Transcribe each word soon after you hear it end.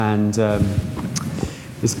And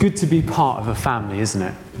it's good to be part of a family, isn't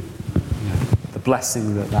it? The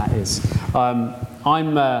blessing that is.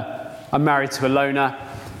 I'm married to Alona.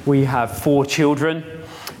 We have 4 children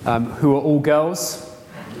who are all girls.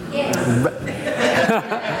 Yes.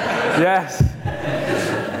 Yes.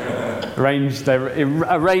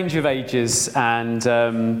 A range of ages, and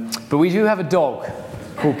but we do have a dog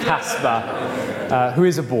called Casper, who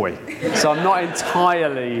is a boy. So I'm not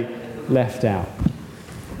entirely left out.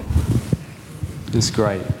 It's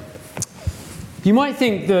great. You might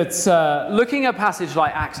think that looking at a passage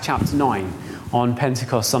like Acts chapter 9 on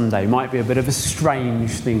Pentecost Sunday might be a bit of a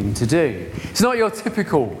strange thing to do. It's not your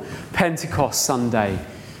typical Pentecost Sunday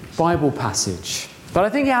Bible passage. But I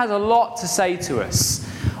think it has a lot to say to us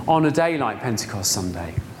on a day like Pentecost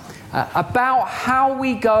Sunday about how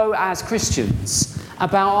we go as Christians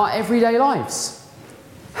about our everyday lives.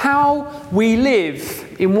 How we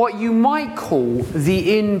live in what you might call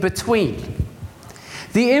the in-between.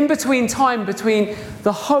 The in-between time between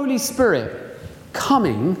the Holy Spirit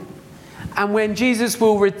coming and when Jesus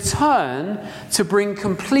will return to bring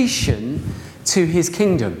completion to his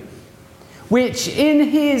kingdom, which in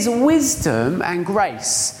his wisdom and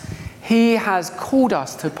grace, he has called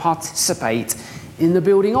us to participate in the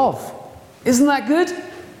building of. Isn't that good?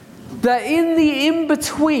 That in the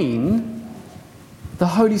in-between, the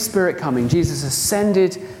Holy Spirit coming, Jesus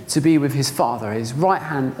ascended to be with his Father, his right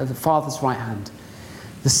hand, at the Father's right hand.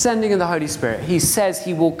 The sending of the Holy Spirit, he says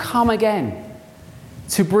he will come again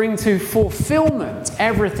to bring to fulfillment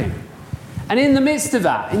everything. And in the midst of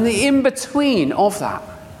that, in the in-between of that,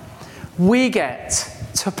 we get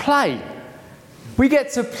to play. We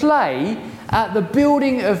get to play at the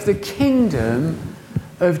building of the kingdom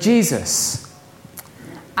of Jesus.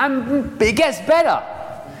 And it gets better.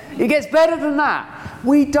 It gets better than that.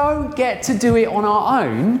 We don't get to do it on our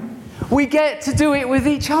own. We get to do it with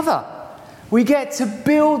each other. We get to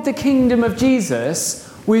build the kingdom of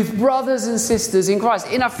Jesus with brothers and sisters in Christ,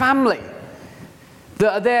 in a family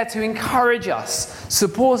that are there to encourage us,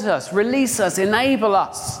 support us, release us, enable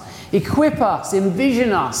us, equip us,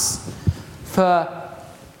 envision us for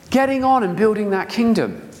getting on and building that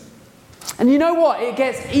kingdom. And you know what? It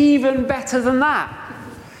gets even better than that.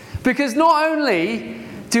 Because not only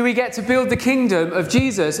do we get to build the kingdom of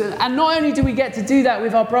Jesus, and not only do we get to do that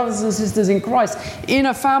with our brothers and sisters in Christ in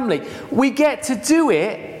a family, we get to do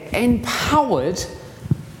it empowered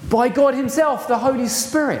by God himself, the Holy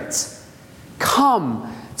Spirit,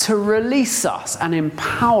 come to release us and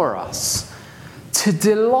empower us to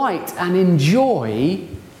delight and enjoy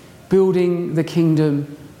building the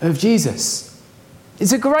kingdom of Jesus.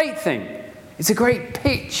 It's a great thing. It's a great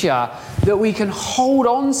picture that we can hold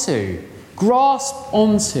on to, grasp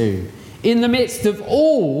onto, in the midst of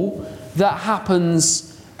all that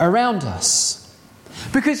happens around us.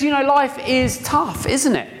 Because, life is tough,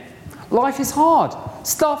 isn't it? Life is hard.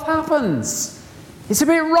 Stuff happens. It's a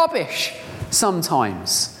bit rubbish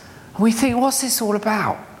sometimes. And we think, what's this all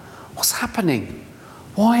about? What's happening?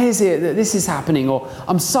 Why is it that this is happening? Or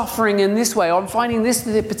I'm suffering in this way, or I'm finding this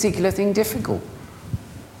particular thing difficult.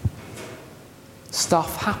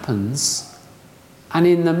 Stuff happens. And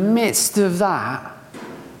in the midst of that,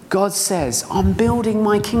 God says, I'm building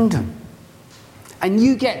my kingdom. And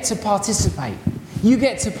you get to participate. You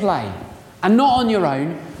get to play. And not on your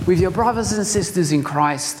own, with your brothers and sisters in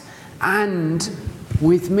Christ, and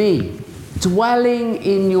with me, dwelling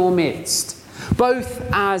in your midst. Both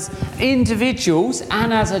as individuals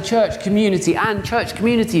and as a church community and church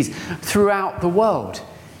communities throughout the world.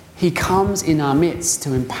 He comes in our midst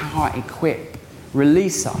to empower, equip,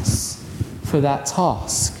 release us for that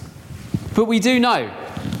task. But we do know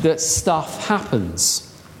that stuff happens.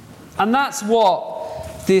 And that's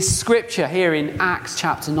what this scripture here in Acts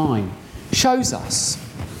chapter 9 shows us.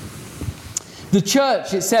 The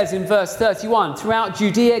church, it says in verse 31, throughout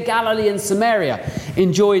Judea, Galilee and Samaria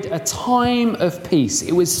enjoyed a time of peace.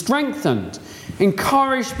 It was strengthened,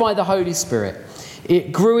 encouraged by the Holy Spirit.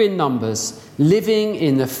 It grew in numbers, living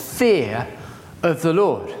in the fear of the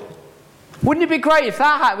Lord. Wouldn't it be great if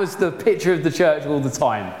that was the picture of the church all the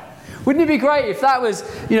time? Wouldn't it be great if that was,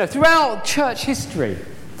 throughout church history,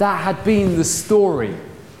 that had been the story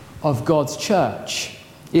of God's church?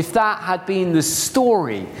 If that had been the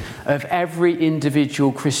story of every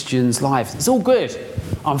individual Christian's life. It's all good.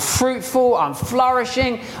 I'm fruitful, I'm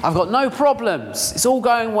flourishing, I've got no problems. It's all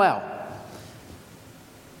going well.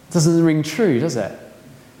 Doesn't ring true, does it?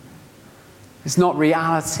 It's not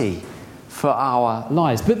reality for our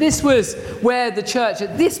lives. But this was where the church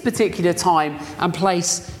at this particular time and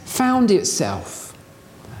place found itself.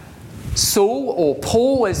 Saul, or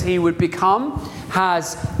Paul as he would become,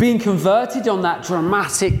 has been converted on that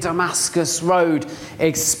dramatic Damascus Road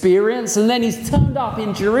experience, and then he's turned up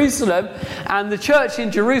in Jerusalem, and the church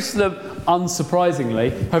in Jerusalem,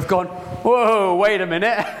 unsurprisingly, have gone, whoa, wait a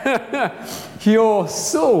minute, you're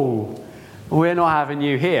Saul, we're not having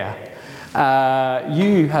you here.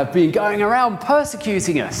 You have been going around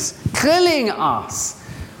persecuting us, killing us.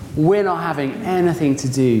 We're not having anything to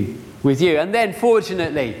do with you. And then,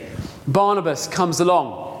 fortunately, Barnabas comes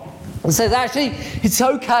along and says, actually, it's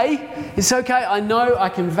okay. It's okay. I know I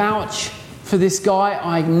can vouch for this guy.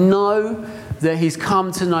 I know that he's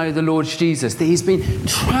come to know the Lord Jesus, that he's been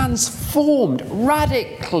transformed,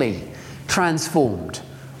 radically transformed,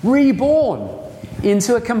 reborn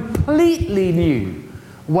into a completely new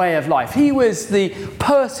way of life. He was the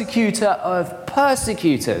persecutor of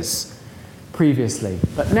persecutors previously,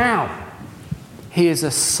 but now he is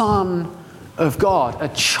a son of God, a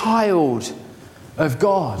child of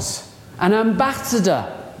God, an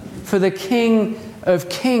ambassador for the King of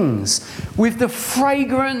Kings, with the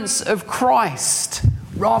fragrance of Christ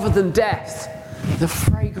rather than death, the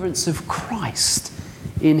fragrance of Christ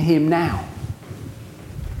in him now.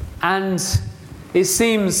 And it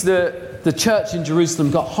seems that the church in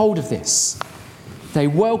Jerusalem got hold of this. They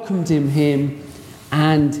welcomed him,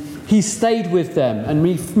 and he stayed with them and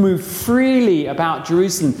moved freely about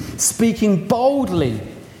Jerusalem, speaking boldly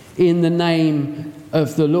in the name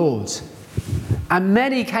of the Lord. And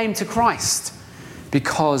many came to Christ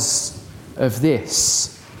because of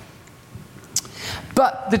this.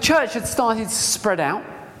 But the church had started to spread out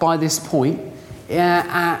by this point,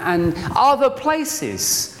 and other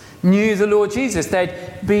places knew the Lord Jesus. They'd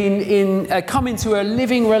been come into a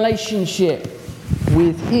living relationship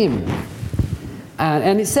with him.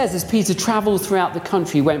 And it says, as Peter travelled throughout the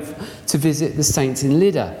country, he went to visit the saints in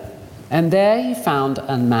Lydda. And there he found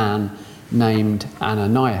a man named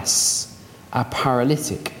Ananias, a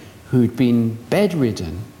paralytic who'd been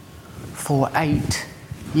bedridden for 8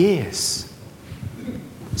 years.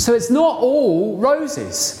 So it's not all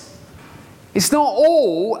roses. It's not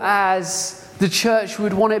all as the church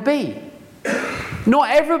would want it be.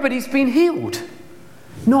 Not everybody's been healed.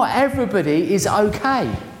 Not everybody is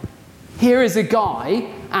okay. Here is a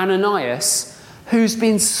guy, Ananias, who's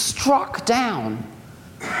been struck down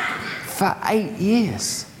for 8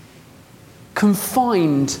 years,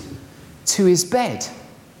 confined to his bed.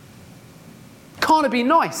 Can't have been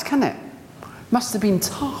nice, can it? Must have been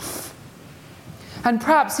tough. And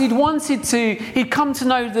perhaps he'd come to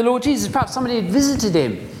know the Lord Jesus. Perhaps somebody had visited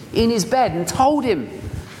him in his bed and told him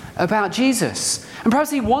about Jesus. And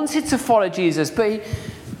perhaps he wanted to follow Jesus, but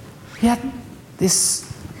he had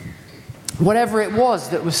this, whatever it was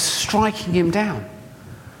that was striking him down,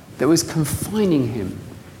 that was confining him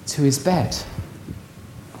to his bed.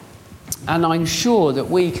 And I'm sure that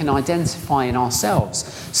we can identify in ourselves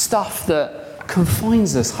stuff that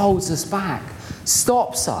confines us, holds us back,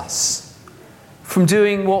 stops us from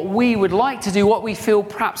doing what we would like to do, what we feel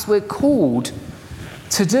perhaps we're called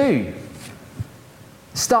to do.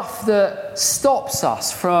 Stuff that stops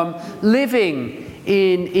us from living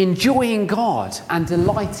in enjoying God and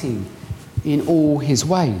delighting in all his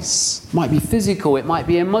ways. It might be physical, it might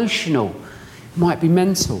be emotional, it might be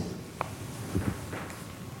mental.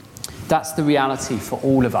 That's the reality for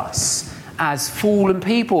all of us as fallen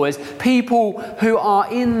people, as people who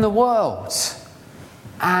are in the world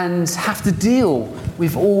and have to deal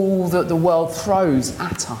with all that the world throws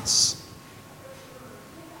at us.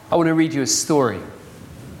 I want to read you a story.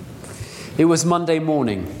 It was Monday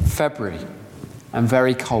morning, February, and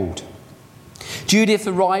very cold. Judith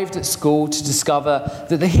arrived at school to discover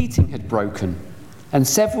that the heating had broken and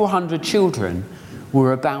several hundred children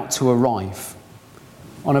were about to arrive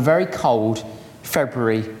on a very cold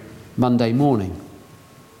February Monday morning.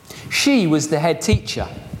 She was the head teacher,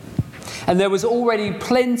 and there was already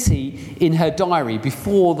plenty in her diary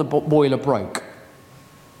before the boiler broke.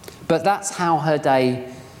 But that's how her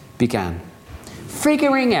day began,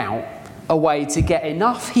 figuring out a way to get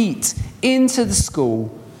enough heat into the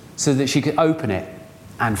school so that she could open it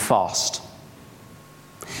and fast.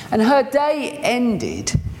 And her day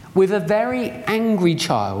ended with a very angry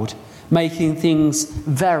child making things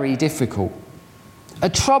very difficult. A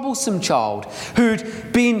troublesome child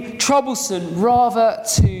who'd been troublesome rather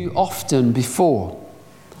too often before.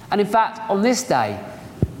 And in fact, on this day,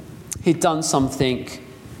 he'd done something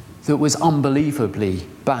that was unbelievably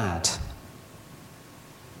bad.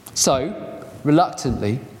 So,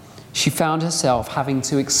 reluctantly, she found herself having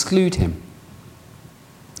to exclude him.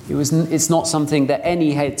 It's not something that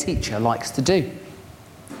any head teacher likes to do.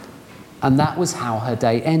 And that was how her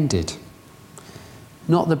day ended.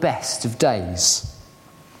 Not the best of days.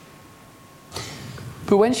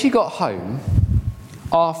 But when she got home,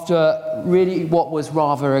 after really what was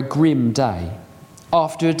rather a grim day,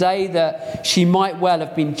 after a day that she might well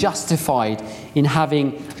have been justified in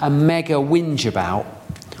having a mega whinge about,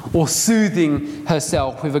 or soothing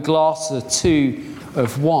herself with a glass or two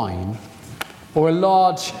of wine, or a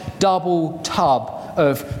large double tub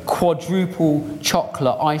of quadruple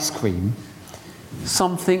chocolate ice cream,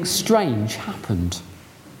 something strange happened.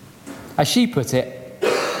 As she put it,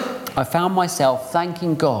 I found myself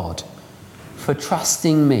thanking God for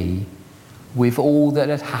trusting me with all that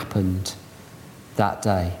had happened that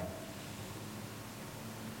day.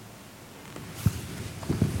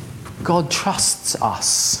 God trusts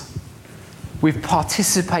us with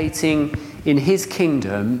participating in his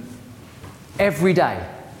kingdom every day,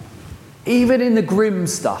 even in the grim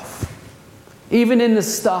stuff, even in the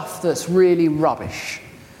stuff that's really rubbish.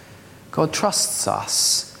 God trusts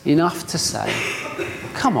us enough to say,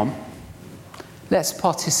 come on, let's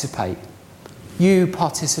participate. You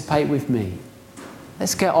participate with me.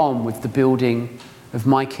 Let's get on with the building of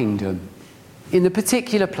my kingdom in the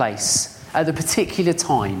particular place, at the particular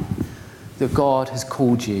time that God has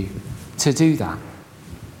called you to do that.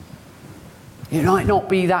 It might not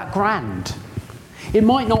be that grand. It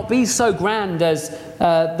might not be so grand as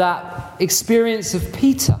that experience of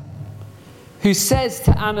Peter, who says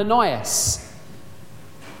to Ananias,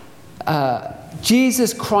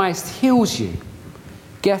 Jesus Christ heals you.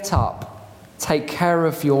 Get up, take care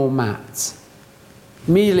of your mat.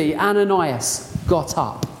 Immediately, Ananias got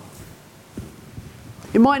up.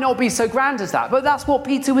 It might not be so grand as that, but that's what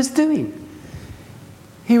Peter was doing.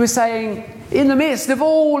 He was saying, in the midst of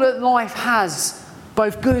all that life has,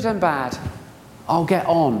 both good and bad, I'll get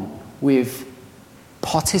on with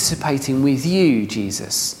participating with you,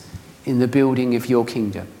 Jesus, in the building of your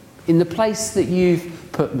kingdom, in the place that you've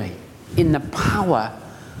put me, in the power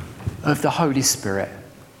of the Holy Spirit,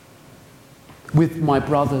 with my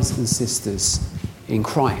brothers and sisters in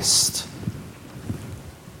Christ.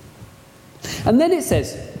 And then it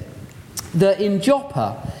says that in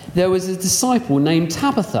Joppa there was a disciple named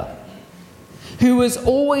Tabitha who was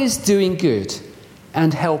always doing good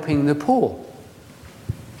and helping the poor.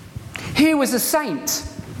 He was a saint.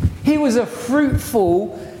 He was a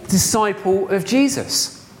fruitful disciple of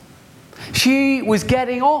Jesus. She was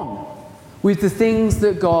getting on with the things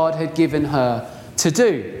that God had given her to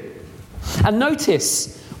do. And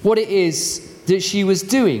notice what it is that she was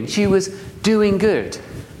doing. She was doing good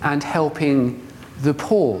and helping the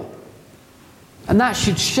poor. And that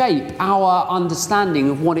should shape our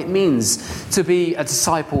understanding of what it means to be a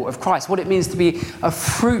disciple of Christ, what it means to be a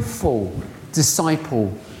fruitful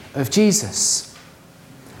disciple of Jesus.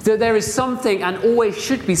 That there is something, and always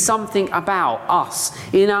should be something, about us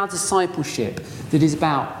in our discipleship that is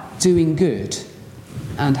about doing good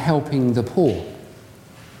and helping the poor.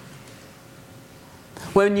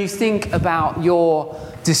 When you think about your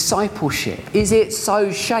discipleship, is it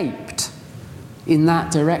so shaped in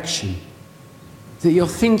that direction that you're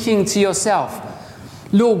thinking to yourself,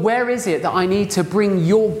 Lord, where is it that I need to bring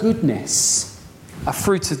your goodness, a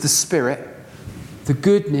fruit of the Spirit, the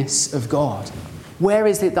goodness of God? Where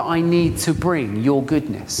is it that I need to bring your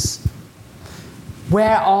goodness?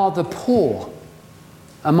 Where are the poor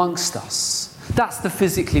amongst us? That's the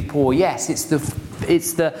physically poor, yes. It's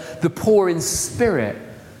the poor in spirit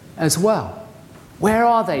as well. Where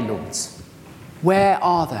are they, Lord? Where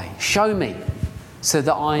are they? Show me so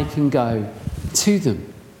that I can go to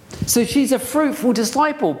them. So she's a fruitful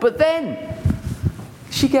disciple, but then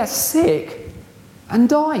she gets sick and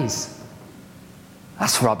dies.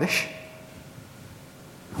 That's rubbish.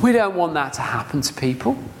 We don't want that to happen to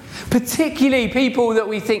people, particularly people that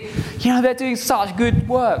we think, they're doing such good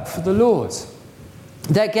work for the Lord.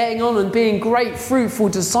 They're getting on and being great, fruitful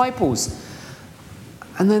disciples.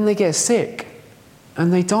 And then they get sick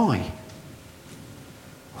and they die.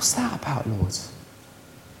 What's that about, Lord?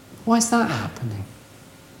 Why is that happening?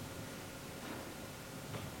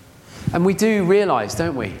 And we do realise,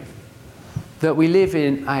 don't we, that we live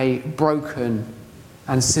in a broken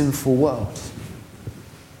and sinful world.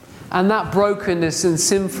 And that brokenness and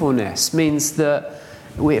sinfulness means that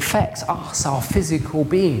it affects us, our physical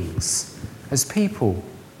beings as people.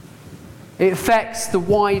 It affects the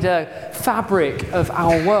wider fabric of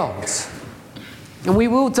our world. And we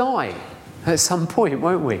will die at some point,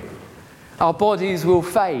 won't we? Our bodies will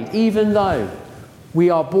fade, even though we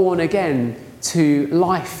are born again to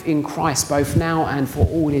life in Christ, both now and for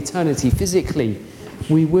all eternity. Physically,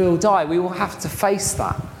 we will die. We will have to face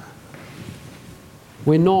that.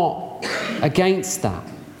 We're not against that.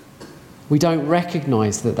 We don't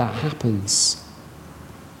recognise that that happens.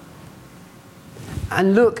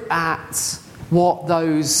 And look at what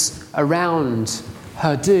those around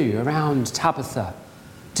her do, around Tabitha,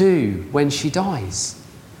 do when she dies.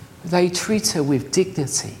 They treat her with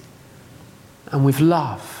dignity and with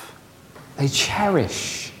love. They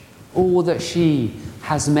cherish all that she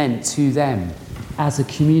has meant to them as a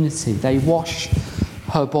community. They wash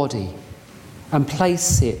her body and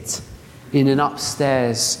place it in an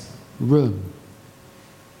upstairs room.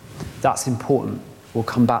 That's important. We'll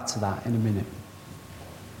come back to that in a minute.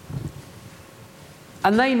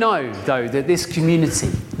 And they know, though, that this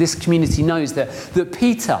community knows that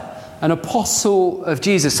Peter, an apostle of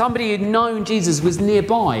Jesus, somebody who'd known Jesus, was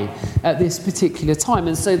nearby at this particular time.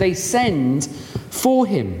 And so they send for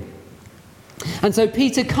him. And so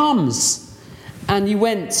Peter comes, and he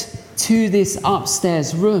went to this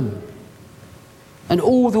upstairs room. And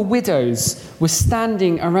all the widows were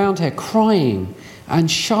standing around her, crying and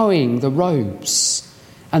showing the robes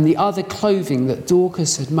and the other clothing that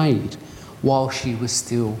Dorcas had made while she was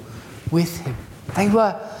still with him. They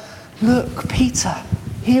were, look, Peter,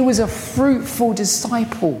 here was a fruitful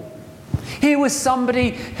disciple. Here was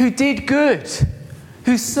somebody who did good,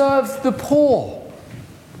 who served the poor.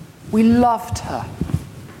 We loved her.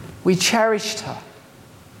 We cherished her.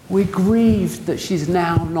 We're grieved that she's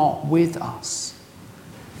now not with us.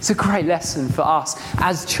 It's a great lesson for us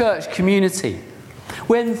as church community.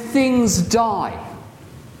 When things die,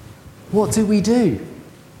 what do we do?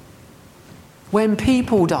 When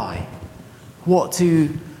people die, what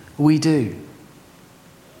do we do?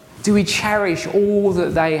 Do we cherish all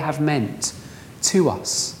that they have meant to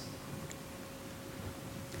us?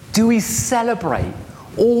 Do we celebrate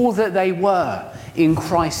all that they were in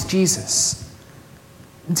Christ Jesus?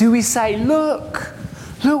 Do we say, look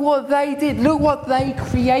what they did, look what they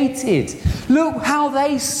created, look how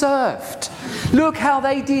they served, look how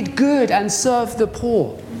they did good and served the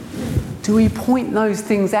poor? Do we point those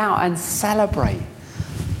things out and celebrate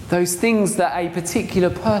those things that a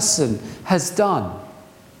particular person has done?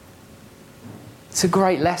 It's a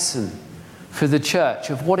great lesson for the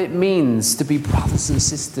church of what it means to be brothers and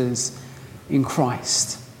sisters in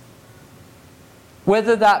Christ.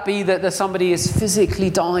 Whether that be that somebody has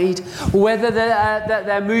physically died, or whether that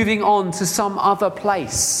they're moving on to some other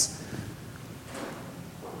place,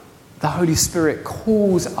 the Holy Spirit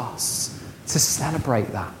calls us to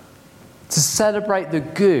celebrate that. To celebrate the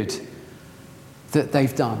good that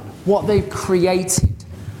they've done, what they've created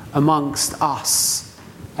amongst us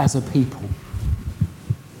as a people.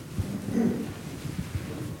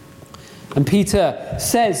 And Peter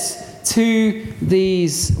says to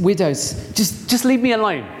these widows, just leave me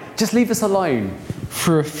alone. Just leave us alone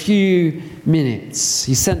for a few minutes.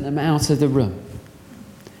 He sent them out of the room.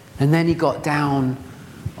 And then he got down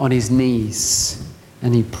on his knees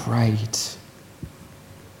and he prayed.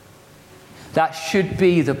 That should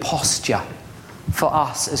be the posture for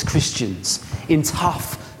us as Christians in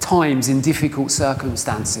tough times, in difficult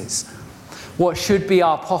circumstances. What should be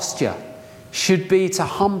our posture should be to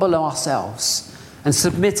humble ourselves and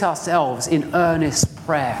submit ourselves in earnest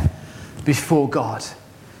prayer before God.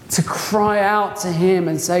 To cry out to him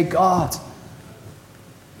and say, God,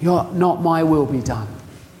 not my will be done,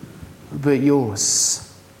 but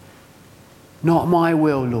yours. Not my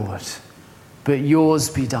will, Lord, but yours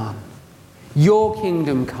be done. Your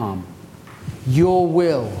kingdom come. Your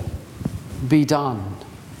will be done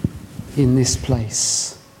in this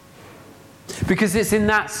place. Because it's in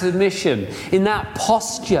that submission, in that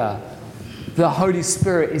posture, the Holy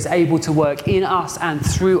Spirit is able to work in us and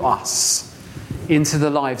through us into the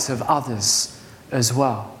lives of others as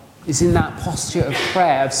well. It's in that posture of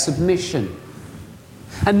prayer, of submission.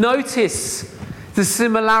 And notice the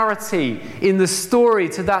similarity in the story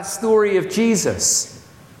to that story of Jesus.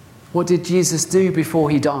 What did Jesus do before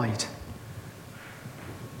he died?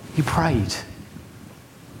 He prayed.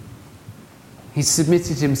 He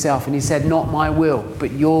submitted himself and he said, not my will,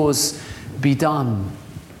 but yours be done,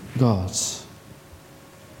 God.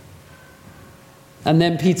 And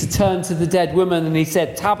then Peter turned to the dead woman and he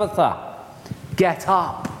said, Tabitha, get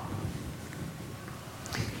up.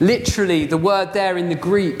 Literally, the word there in the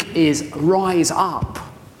Greek is rise up.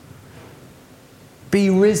 Be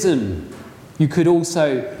risen. You could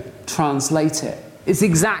also translate it. It's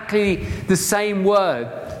exactly the same word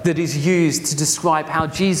that is used to describe how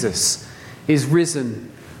Jesus is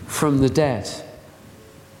risen from the dead.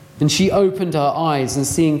 And she opened her eyes, and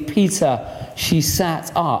seeing Peter, she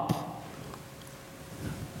sat up.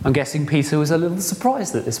 I'm guessing Peter was a little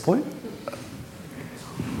surprised at this point.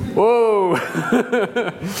 Whoa!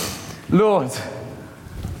 Lord,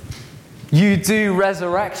 you do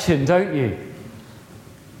resurrection, don't you?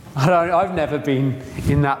 I've never been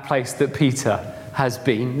in that place that Peter has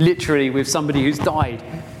been, literally with somebody who's died,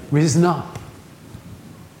 risen up.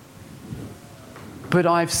 But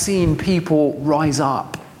I've seen people rise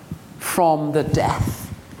up from the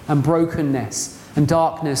death and brokenness and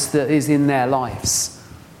darkness that is in their lives.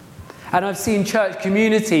 And I've seen church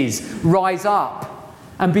communities rise up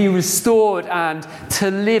and be restored and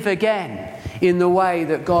to live again in the way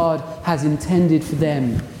that God has intended for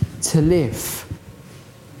them to live.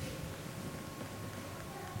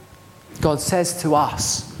 God says to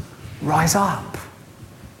us, rise up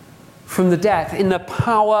from the death in the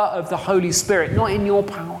power of the Holy Spirit, not in your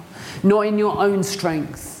power, not in your own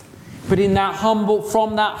strength, but in that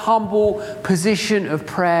from that humble position of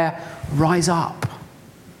prayer, rise up.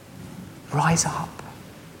 Rise up.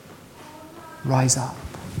 Rise up.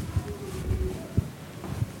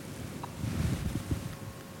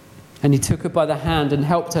 And he took her by the hand and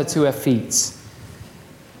helped her to her feet.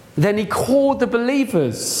 Then he called the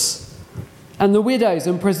believers and the widows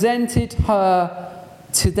and presented her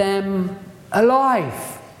to them alive.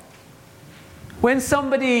 When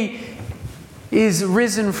somebody is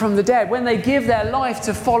risen from the dead, when they give their life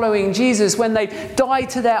to following Jesus, when they die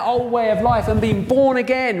to their old way of life and being born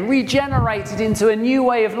again, regenerated into a new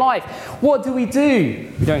way of life, what do? We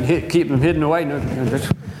don't keep them hidden away. No,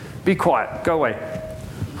 just be quiet. Go away.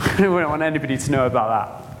 We don't want anybody to know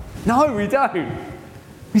about that. No, we don't.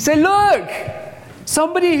 We say, look,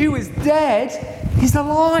 somebody who was dead is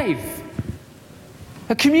alive.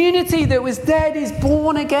 A community that was dead is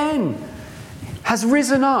born again, has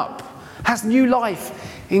risen up, has new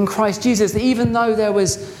life in Christ Jesus. Even though there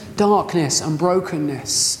was darkness and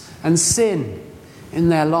brokenness and sin in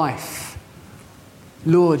their life,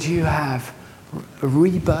 Lord, you have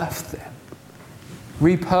rebirthed them,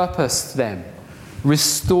 repurposed them,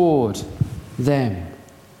 restored them.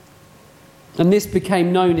 And this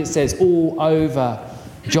became known, it says, all over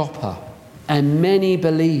Joppa. And many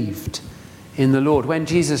believed in the Lord. When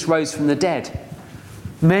Jesus rose from the dead,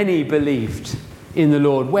 many believed in the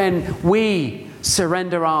Lord. When we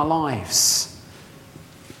surrender our lives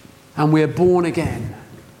and we're born again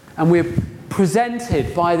and we're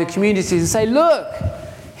presented by the communities and say, look,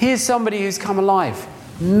 here's somebody who's come alive.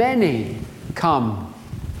 Many come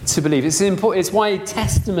to believe. It's important. It's why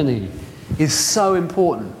testimony is so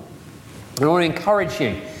important. I want to encourage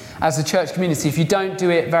you as a church community, if you don't do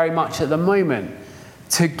it very much at the moment,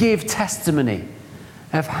 to give testimony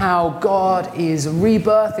of how God is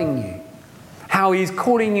rebirthing you, how he's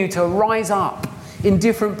calling you to rise up in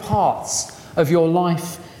different parts of your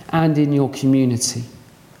life and in your community.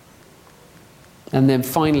 And then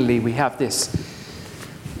finally we have this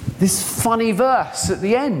funny verse at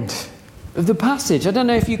the end of the passage. I don't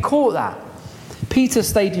know if you caught that. Peter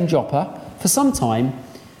stayed in Joppa for some time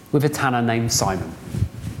with a tanner named Simon.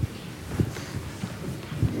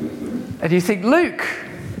 And you think, Luke,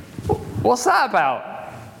 what's that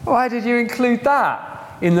about? Why did you include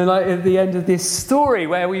that at the end of this story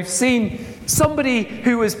where we've seen somebody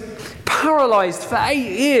who was paralysed for 8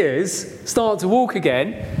 years start to walk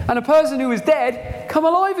again and a person who was dead come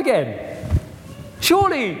alive again?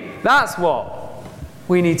 Surely that's what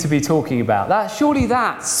we need to be talking about. Surely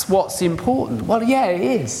that's what's important. Well, yeah,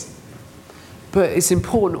 it is. But it's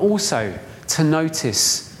important also to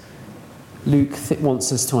notice, Luke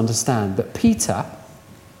wants us to understand that Peter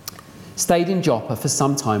stayed in Joppa for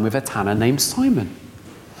some time with a tanner named Simon.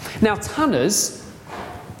 Now, tanners,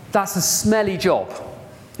 that's a smelly job,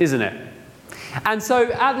 isn't it? And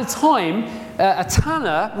so at the time, a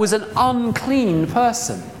tanner was an unclean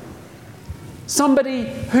person. Somebody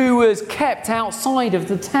who was kept outside of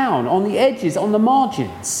the town, on the edges, on the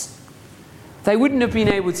margins. They wouldn't have been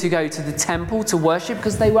able to go to the temple to worship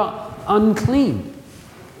because they were unclean.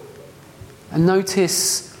 And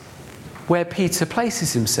notice where Peter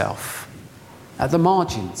places himself, at the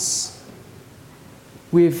margins,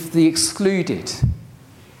 with the excluded,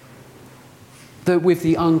 with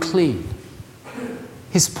the unclean.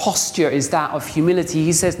 His posture is that of humility.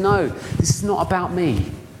 He says, no, this is not about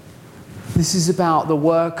me. This is about the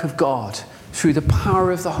work of God through the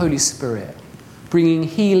power of the Holy Spirit, bringing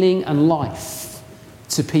healing and life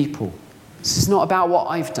to people. This is not about what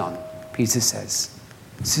I've done, Peter says.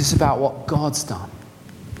 This is about what God's done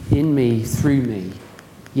in me, through me,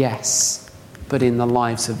 yes, but in the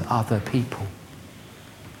lives of other people.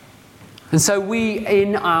 And so we,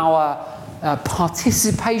 in our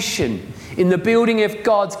participation in the building of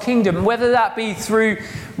God's kingdom, whether that be through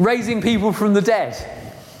raising people from the dead,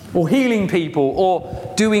 or healing people,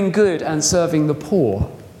 or doing good and serving the poor,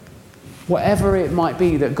 whatever it might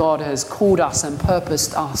be that God has called us and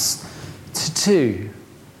purposed us to do,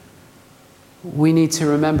 we need to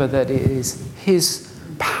remember that it is his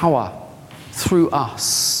power through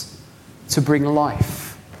us to bring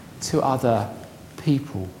life to other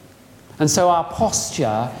people. And so our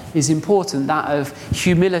posture is important, that of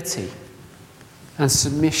humility and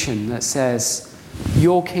submission that says,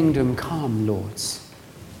 your kingdom come, Lord,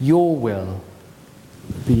 your will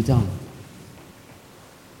be done.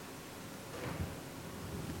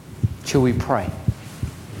 Shall we pray?